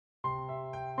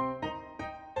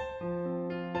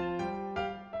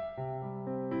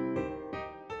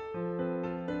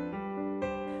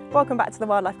Welcome back to the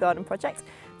Wildlife Garden Project.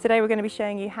 Today we're going to be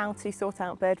showing you how to sort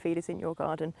out bird feeders in your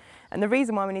garden. And the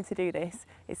reason why we need to do this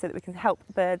is so that we can help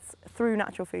birds through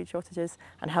natural food shortages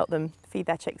and help them feed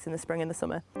their chicks in the spring and the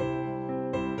summer.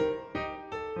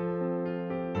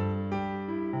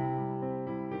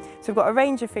 So we've got a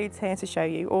range of foods here to show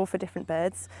you, all for different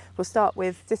birds. We'll start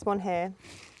with this one here.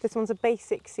 This one's a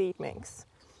basic seed mix.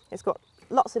 It's got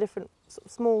lots of different sort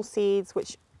of small seeds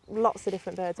which lots of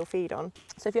different birds will feed on.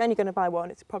 So if you're only going to buy one,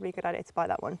 it's probably a good idea to buy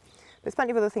that one. There's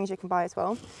plenty of other things you can buy as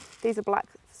well. These are black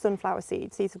sunflower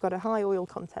seeds. These have got a high oil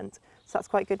content, so that's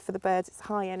quite good for the birds. It's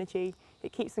high energy,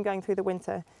 it keeps them going through the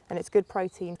winter, and it's good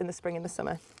protein in the spring and the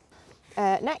summer.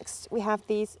 Next, we have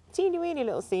these teeny weeny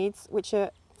little seeds, which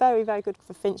are very, very good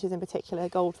for finches in particular,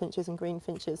 goldfinches and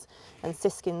greenfinches, and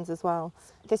siskins as well.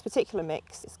 This particular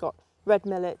mix, it's got red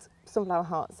millet, sunflower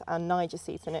hearts, and Niger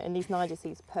seeds in it, and these Niger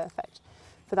seeds are perfect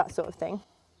for that sort of thing.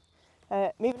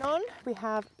 Moving on, we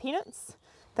have peanuts.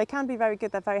 They can be very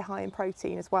good, they're very high in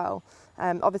protein as well.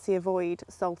 Obviously avoid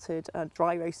salted,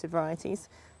 dry roasted varieties.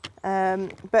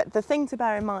 But the thing to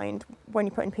bear in mind when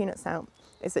you're putting peanuts out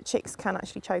is that chicks can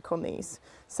actually choke on these.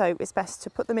 So it's best to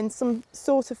put them in some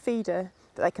sort of feeder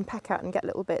that they can peck at and get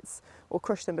little bits, or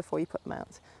crush them before you put them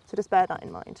out. So just bear that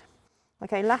in mind.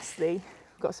 Okay, lastly,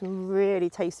 we've got some really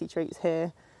tasty treats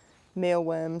here.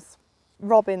 Mealworms.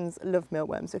 Robins love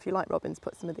mealworms, so if you like robins,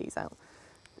 put some of these out.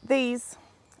 These,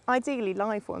 ideally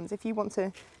live ones, if you want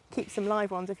to keep some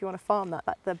live ones, if you want to farm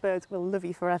that the birds will love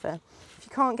you forever. If you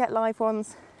can't get live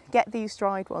ones, get these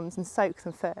dried ones and soak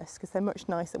them first, because they're much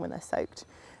nicer when they're soaked.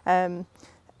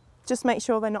 Just make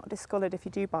sure they're not discoloured if you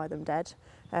do buy them dead.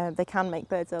 They can make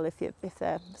birds ill if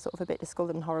they're sort of a bit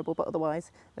discoloured and horrible, but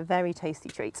otherwise a very tasty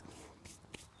treat.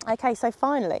 Okay, so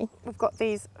finally we've got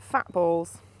these fat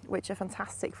balls, which are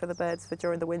fantastic for the birds for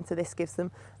during the winter. This gives them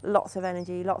lots of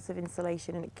energy, lots of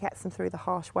insulation, and it gets them through the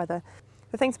harsh weather.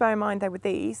 The thing to bear in mind though with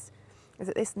these is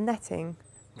that this netting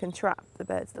can trap the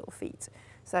birds' little feet.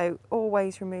 So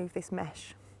always remove this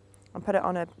mesh and put it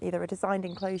on either a designed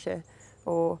enclosure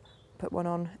or put one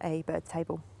on a bird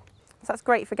table. So that's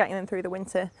great for getting them through the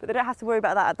winter, but they don't have to worry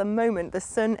about that at the moment. The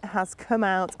sun has come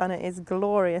out and it is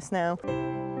glorious now.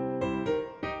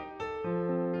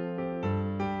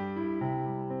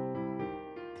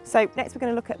 So next we're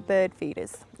going to look at bird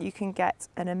feeders. You can get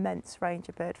an immense range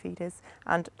of bird feeders,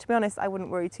 and to be honest I wouldn't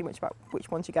worry too much about which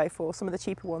ones you go for. Some of the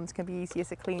cheaper ones can be easier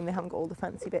to clean, they haven't got all the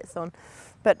fancy bits on.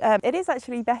 But it is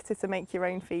actually better to make your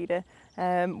own feeder.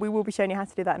 We will be showing you how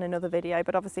to do that in another video,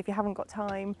 but obviously if you haven't got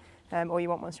time or you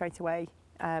want one straight away,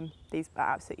 these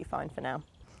are absolutely fine for now.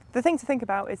 The thing to think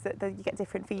about is that you get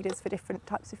different feeders for different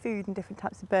types of food and different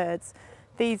types of birds.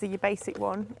 These are your basic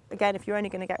one. Again, if you're only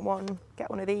going to get one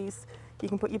of these. You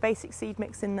can put your basic seed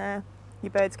mix in there, your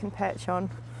birds can perch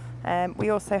on. We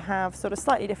also have sort of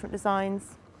slightly different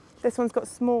designs. This one's got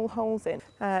small holes in,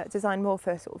 designed more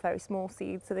for sort of very small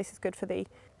seeds. So this is good for the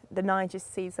Niger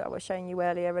seeds that I was showing you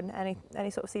earlier, and any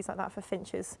sort of seeds like that for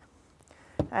finches.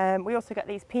 We also get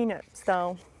these peanut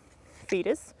style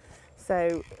feeders.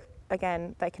 So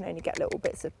again, they can only get little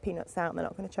bits of peanuts out, and they're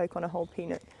not going to choke on a whole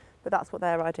peanut, but that's what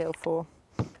they're ideal for.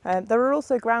 There are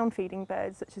also ground feeding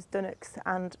birds such as dunnocks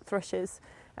and thrushes.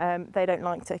 They don't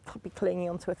like to be clinging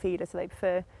onto a feeder, so they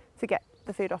prefer to get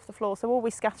the food off the floor. So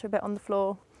always scatter a bit on the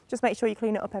floor. Just make sure you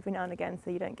clean it up every now and again so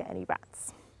you don't get any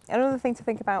rats. Another thing to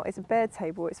think about is a bird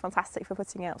table. It's fantastic for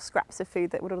putting out scraps of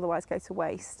food that would otherwise go to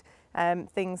waste.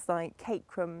 Things like cake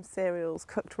crumbs, cereals,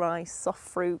 cooked rice, soft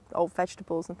fruit, old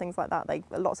vegetables and things like that.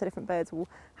 Lots of different birds will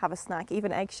have a snack.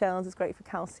 Even eggshells is great for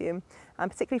calcium, and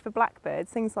particularly for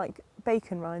blackbirds, things like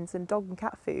bacon rinds and dog and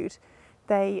cat food.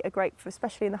 They are great for,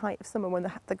 especially in the height of summer when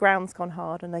the ground's gone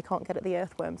hard and they can't get at the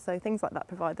earthworms. So things like that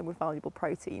provide them with valuable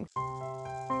protein.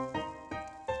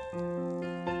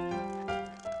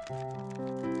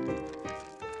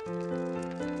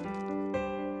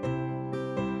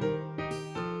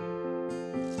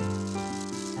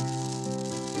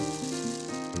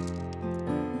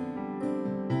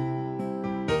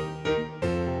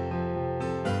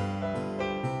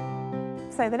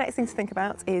 So the next thing to think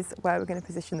about is where we're going to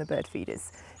position the bird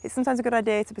feeders. It's sometimes a good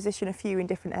idea to position a few in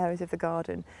different areas of the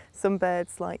garden. Some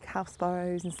birds like house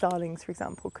sparrows and starlings, for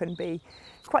example, can be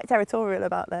quite territorial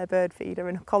about their bird feeder,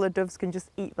 and collared doves can just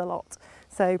eat the lot.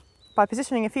 So by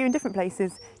positioning a few in different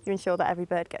places, you ensure that every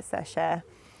bird gets their share.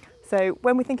 So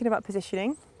when we're thinking about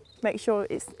positioning, make sure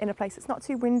it's in a place that's not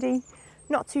too windy,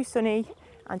 not too sunny,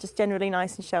 and just generally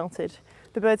nice and sheltered.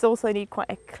 The birds also need quite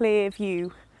a clear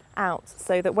view out,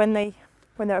 so that when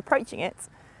they're approaching it,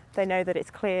 they know that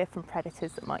it's clear from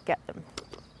predators that might get them.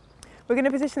 We're going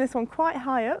to position this one quite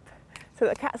high up so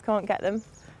that cats can't get them,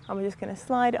 and we're just going to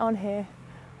slide it on here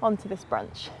onto this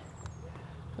branch.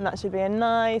 And that should be a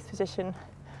nice position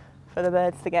for the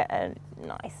birds to get a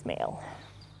nice meal.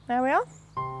 There we are.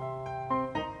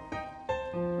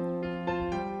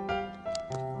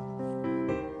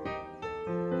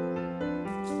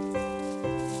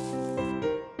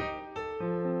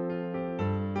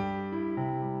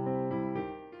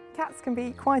 Cats can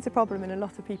be quite a problem in a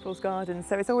lot of people's gardens,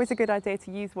 so it's always a good idea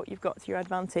to use what you've got to your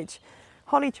advantage.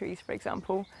 Holly trees, for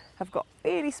example, have got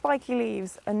really spiky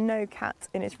leaves, and no cat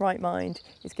in its right mind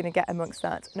is going to get amongst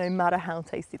that, no matter how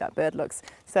tasty that bird looks.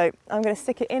 So I'm going to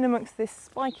stick it in amongst this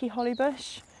spiky holly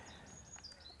bush,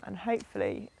 and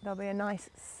hopefully there'll be a nice,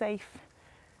 safe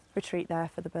retreat there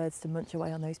for the birds to munch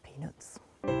away on those peanuts.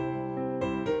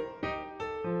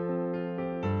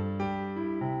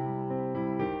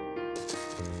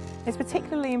 It's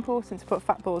particularly important to put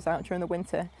fat balls out during the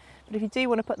winter, but if you do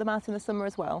want to put them out in the summer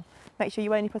as well, make sure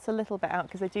you only put a little bit out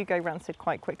because they do go rancid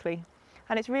quite quickly.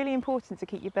 And it's really important to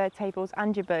keep your bird tables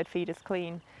and your bird feeders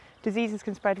clean. Diseases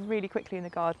can spread really quickly in the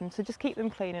garden, so just keep them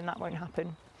clean and that won't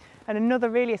happen. And another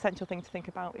really essential thing to think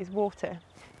about is water.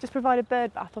 Just provide a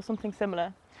bird bath or something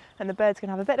similar, and the birds can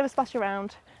have a bit of a splash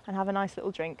around and have a nice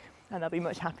little drink, and they'll be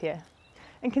much happier.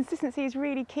 And consistency is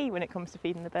really key when it comes to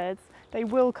feeding the birds. They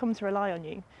will come to rely on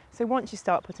you. So once you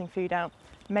start putting food out,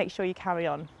 make sure you carry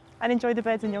on and enjoy the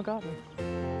birds in your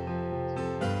garden.